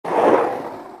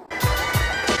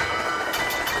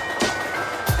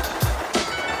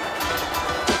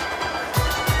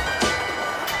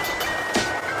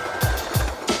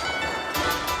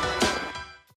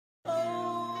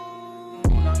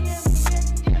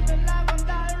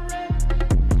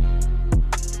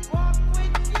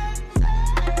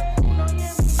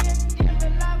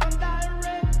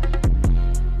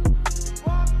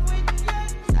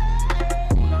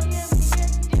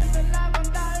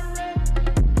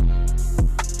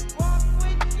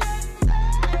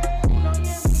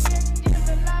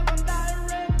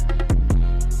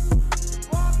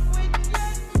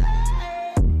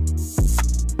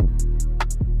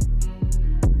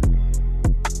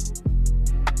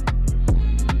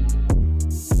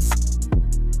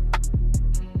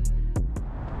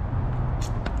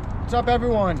What's up,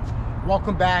 everyone?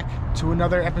 Welcome back to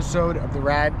another episode of the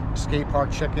Rad Nyc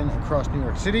Skatepark check-in across New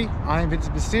York City. I am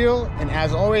Vincent Basile, and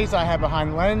as always, I have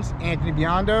behind the lens Anthony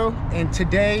Biondo. And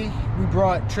today we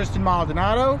brought Tristan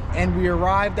Maldonado, and we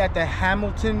arrived at the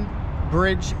Hamilton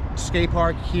Bridge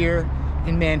Skatepark here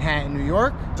in Manhattan, New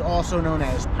York. It's also known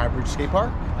as Highbridge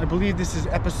Skatepark. I believe this is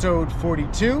episode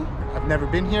 42. I've never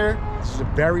been here. This is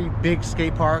a very big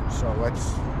skate park, so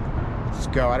let's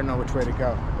go. I don't know which way to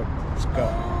go, but let's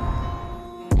go.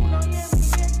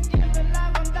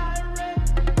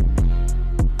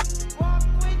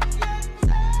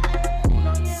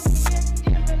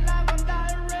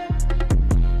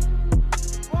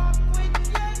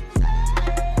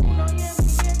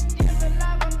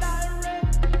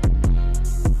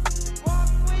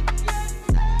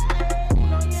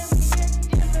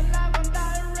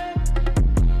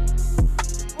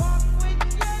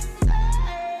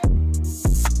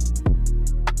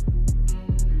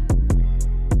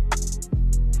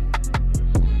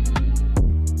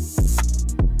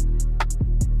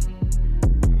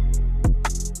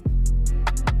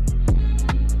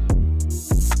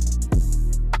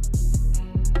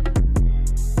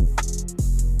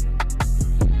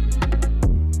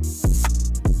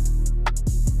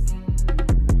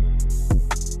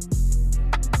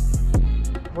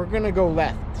 We're gonna go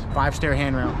left. 5-stair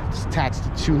handrail. It's attached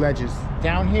to 2 ledges.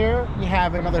 Down here, you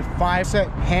have another 5-set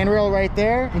handrail right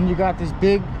there, and you got this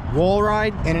big wall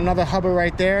ride and another hubba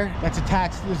right there that's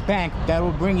attached to this bank that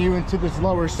will bring you into this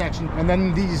lower section, and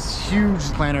then these huge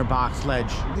planter box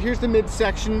ledge. Here's the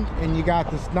midsection, and you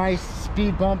got this nice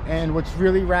speed bump. And what's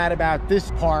really rad about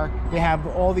this park, they have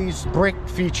all these brick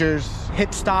features,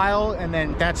 hip style, and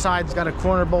then that side's got a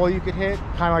corner bowl you could hit,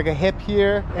 kind of like a hip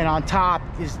here, and on top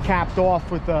is capped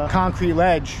off with a concrete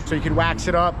ledge, so you could wax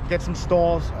it up, get some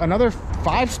stalls. Another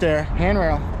 5-stair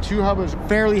handrail, 2 hubbas,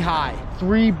 fairly high,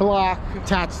 3 block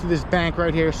attached to this bank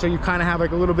right here, so you kind of have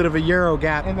like a little bit of a Euro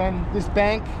gap. And then this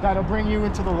bank that'll bring you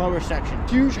into the lower section.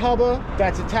 Huge hubba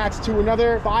that's attached to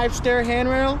another 5-stair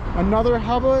handrail, another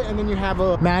hubba, and then you have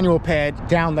a manual pad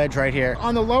down ledge right here.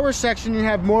 On the lower section, you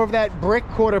have more of that brick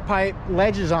quarter pipe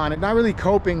ledges on it, not really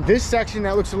coping. This section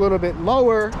that looks a little bit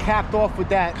lower, capped off with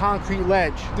that concrete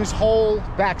ledge. This whole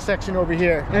back section over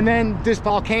here, and then this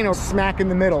volcano smack in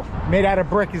the middle, made out of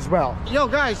brick as well. Yo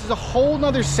guys, there's a whole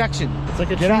nother section. It's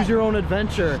like a choose your own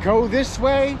adventure. Go this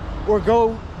way or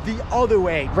go the other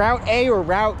way. Route A or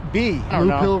Route B.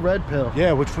 Blue pill, red pill.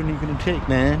 Yeah, which one are you gonna take,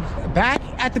 man? Back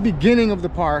at the beginning of the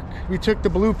park, we took the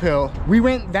blue pill. We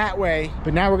went that way,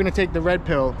 but now we're gonna take the red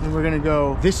pill and we're gonna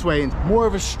go this way, and more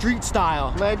of a street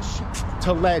style, ledge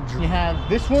to ledge. You have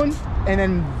this one and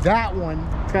then that one.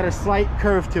 It's got a slight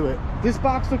curve to it. This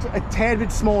box looks a tad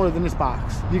bit smaller than this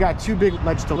box. You got 2 big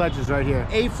ledge to ledges right here.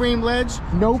 A-frame ledge,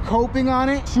 no coping on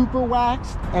it, super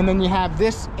waxed. And then you have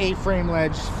this A-frame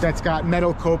ledge that's got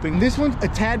metal coping. This one's a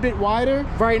tad bit wider.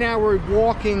 Right now we're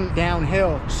walking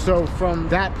downhill. So from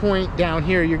that point down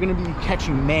here, you're gonna be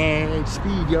catching mad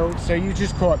speed, yo. So you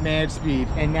just caught mad speed.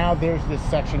 And now there's this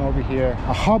section over here.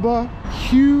 A hubba,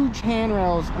 huge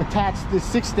handrails attached to the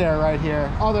 6-stair right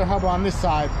here. Other hubba on this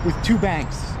side with 2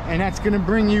 banks. And that's gonna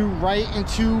bring you right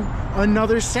into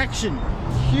another section.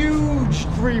 Huge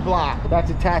 3 block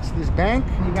that's attached to this bank.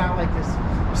 You got like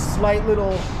this slight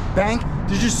little bank.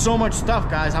 There's just so much stuff,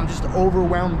 guys. I'm just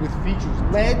overwhelmed with features.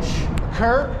 Ledge,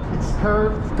 curb, it's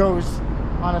curved, goes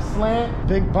on a slant,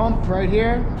 big bump right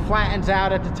here, flattens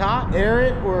out at the top. Air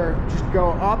it or just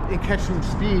go up and catch some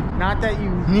speed. Not that you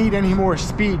need any more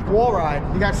speed. Wall ride,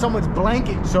 you got someone's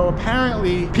blanket. So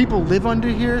apparently people live under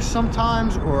here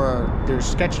sometimes, or there's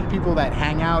sketchy people that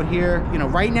hang out here. You know,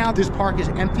 right now this park is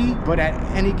empty, but at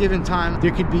any given time there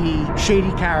could be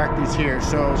shady characters here.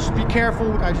 So just be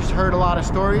careful. I just heard a lot of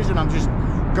stories and I'm just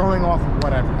going off of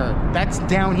what I've heard. That's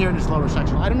down here in this lower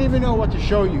section. I don't even know what to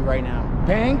show you right now.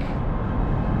 Bank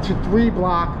to 3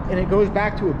 block, and it goes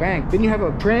back to a bank. Then you have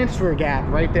a transfer gap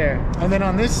right there. And then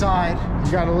on this side,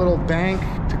 you got a little bank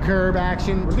to curb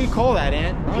action. What do you call that,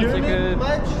 Ant? Pyramid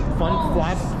ledge? Fun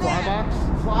fly box?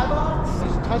 Fly box?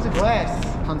 There's tons of glass.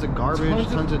 Tons of garbage,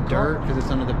 tons of dirt, because it's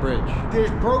under the bridge.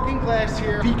 There's broken glass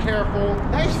here. Be careful.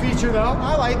 Nice feature though.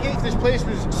 I like it. This place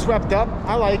was swept up.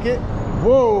 I like it.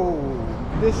 Whoa.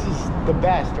 This is the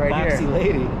best right here. Boxy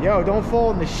lady. Yo, don't fall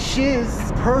in the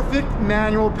shiz. Perfect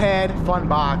manual pad, fun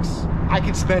box. I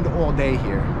could spend all day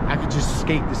here. I could just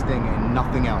skate this thing and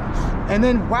nothing else. And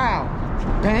then, wow,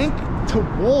 bank to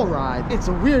wall ride. It's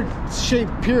a weird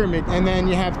shaped pyramid. And then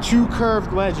you have 2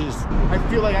 curved ledges. I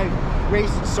feel like I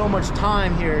wasted so much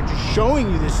time here just showing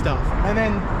you this stuff. And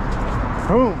then,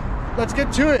 boom. Let's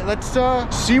get to it. Let's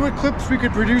see what clips we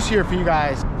could produce here for you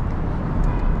guys.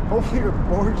 Hopefully your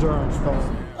boards are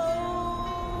installed.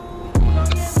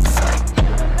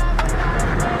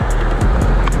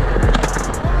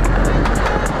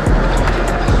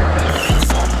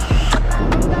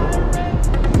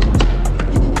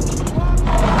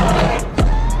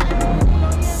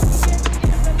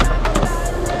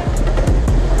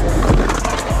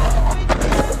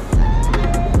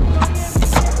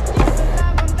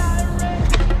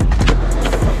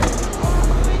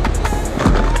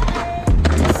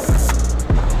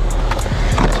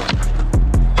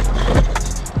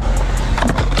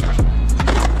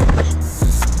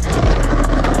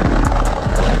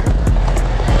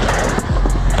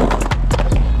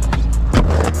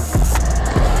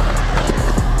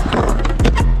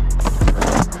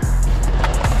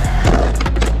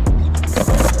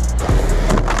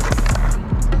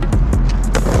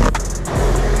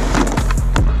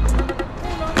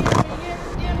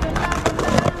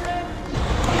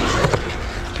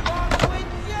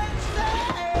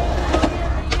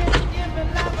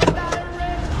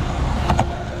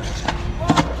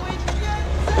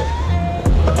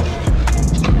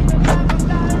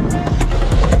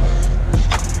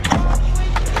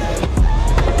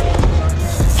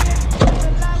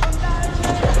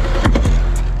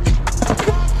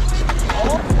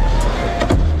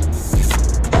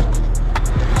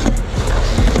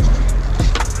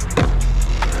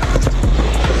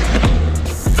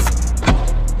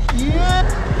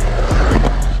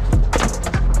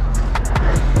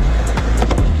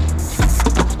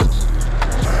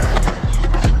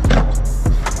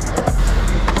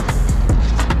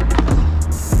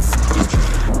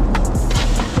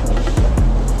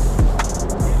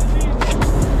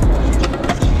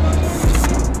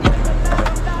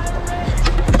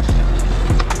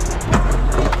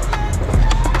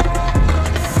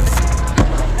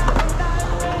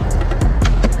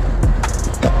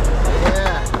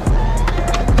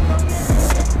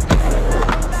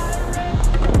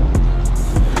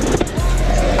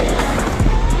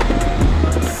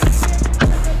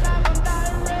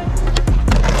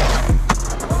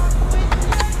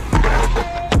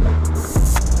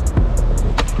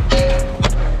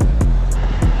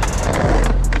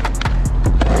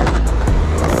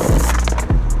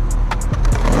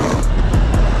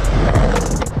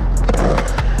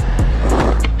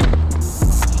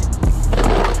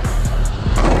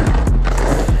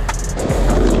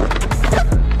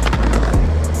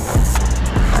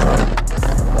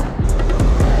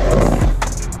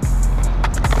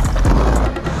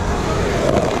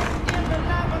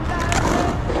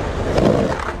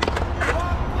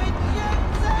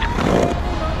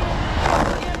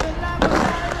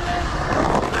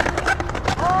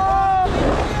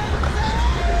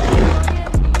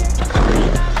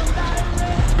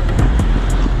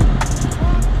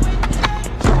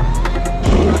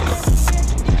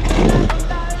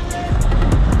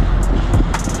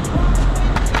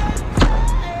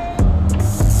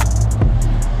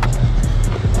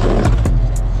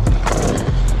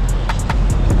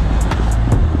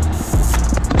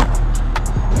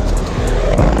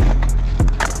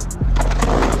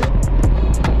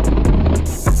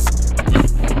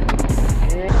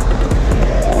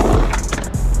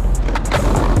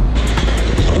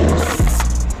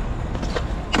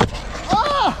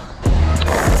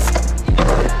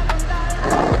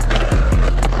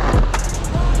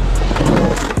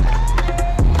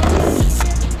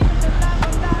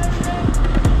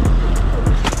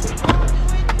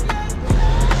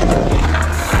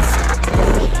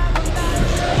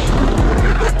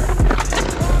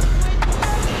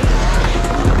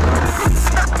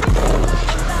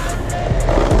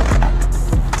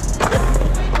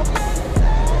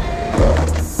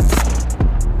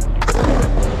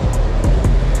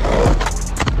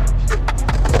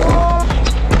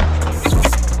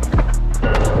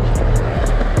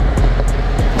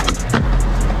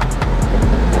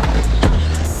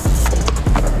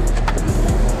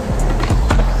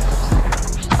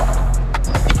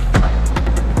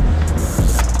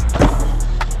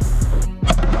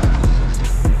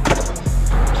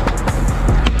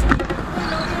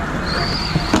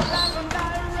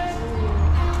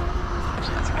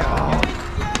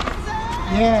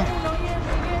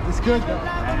 Yeah, it's good though.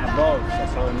 And both,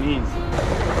 that's all it means.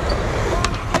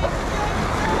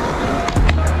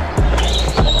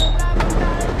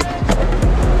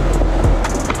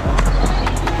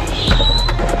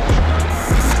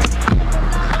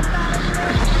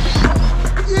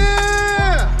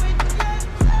 Yeah!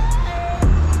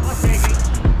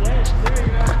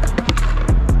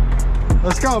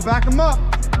 Let's go, back them up.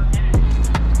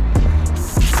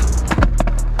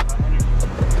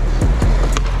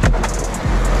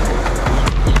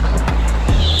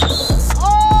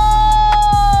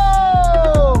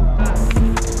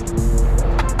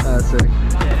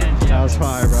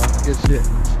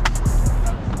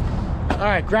 All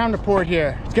right, ground report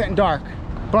here. It's getting dark,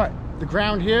 but the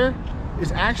ground here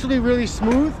is actually really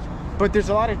smooth, but there's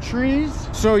a lot of trees.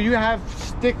 So you have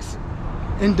sticks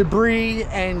and debris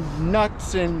and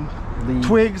nuts and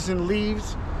twigs and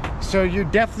leaves. So you're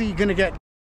definitely gonna get.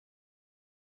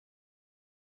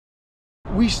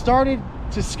 We started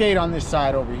to skate on this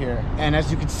side over here, and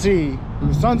as you can see,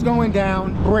 the sun's going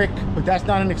down, brick, but that's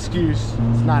not an excuse.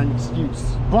 It's not an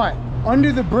excuse. But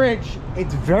under the bridge,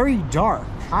 it's very dark.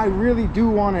 I really do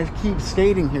want to keep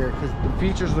skating here because the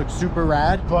features look super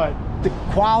rad, but the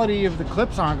quality of the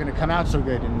clips aren't going to come out so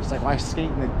good, and it's like, why skate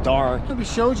in the dark? We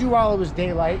showed you while it was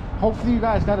daylight. Hopefully you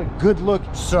guys got a good look.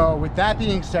 So with that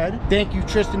being said, thank you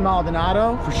TRISTEN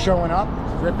Maldonado for showing up,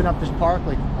 ripping up this park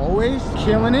like always,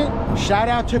 killing it. Shout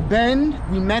out to Ben.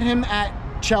 We met him at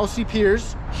Chelsea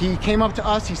Piers. He came up to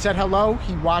us, he said hello,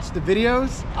 he watched the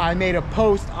videos. I made a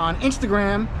post on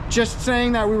Instagram just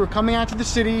saying that we were coming out to the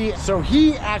city. So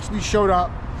he actually showed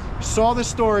up, saw the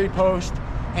story post,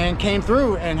 and came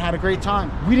through and had a great time.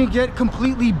 We didn't get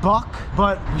completely buck,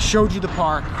 but we showed you the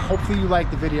park. Hopefully you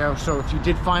liked the video. So if you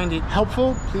did find it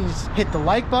helpful, please hit the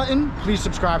like button. Please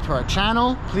subscribe to our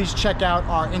channel. Please check out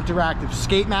our interactive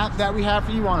skate map that we have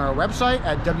for you on our website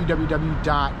at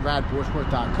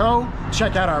www.radboardsport.co.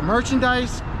 Check out our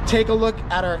merchandise. Take a look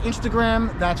at our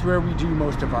Instagram. That's where we do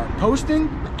most of our posting,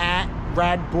 at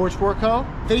Rad Boardsport Co.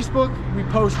 Facebook, we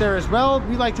post there as well.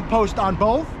 We like to post on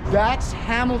both. That's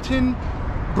Hamilton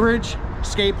Bridge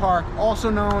Skate Park, also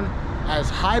known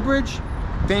as Highbridge.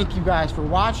 Thank you guys for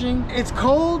watching. It's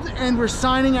cold and we're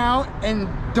signing out, and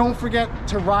don't forget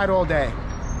to ride all day.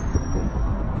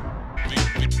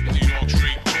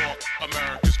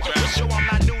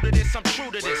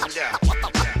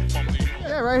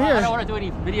 Yeah, right here. I don't want to do any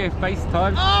video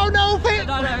FaceTime. Oh no,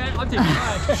 No, I'm too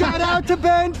tired. Shout out to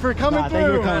Ben for coming through. Thank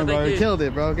you for coming, bro. You killed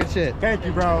it, bro. Good shit. Thank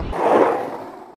you, bro.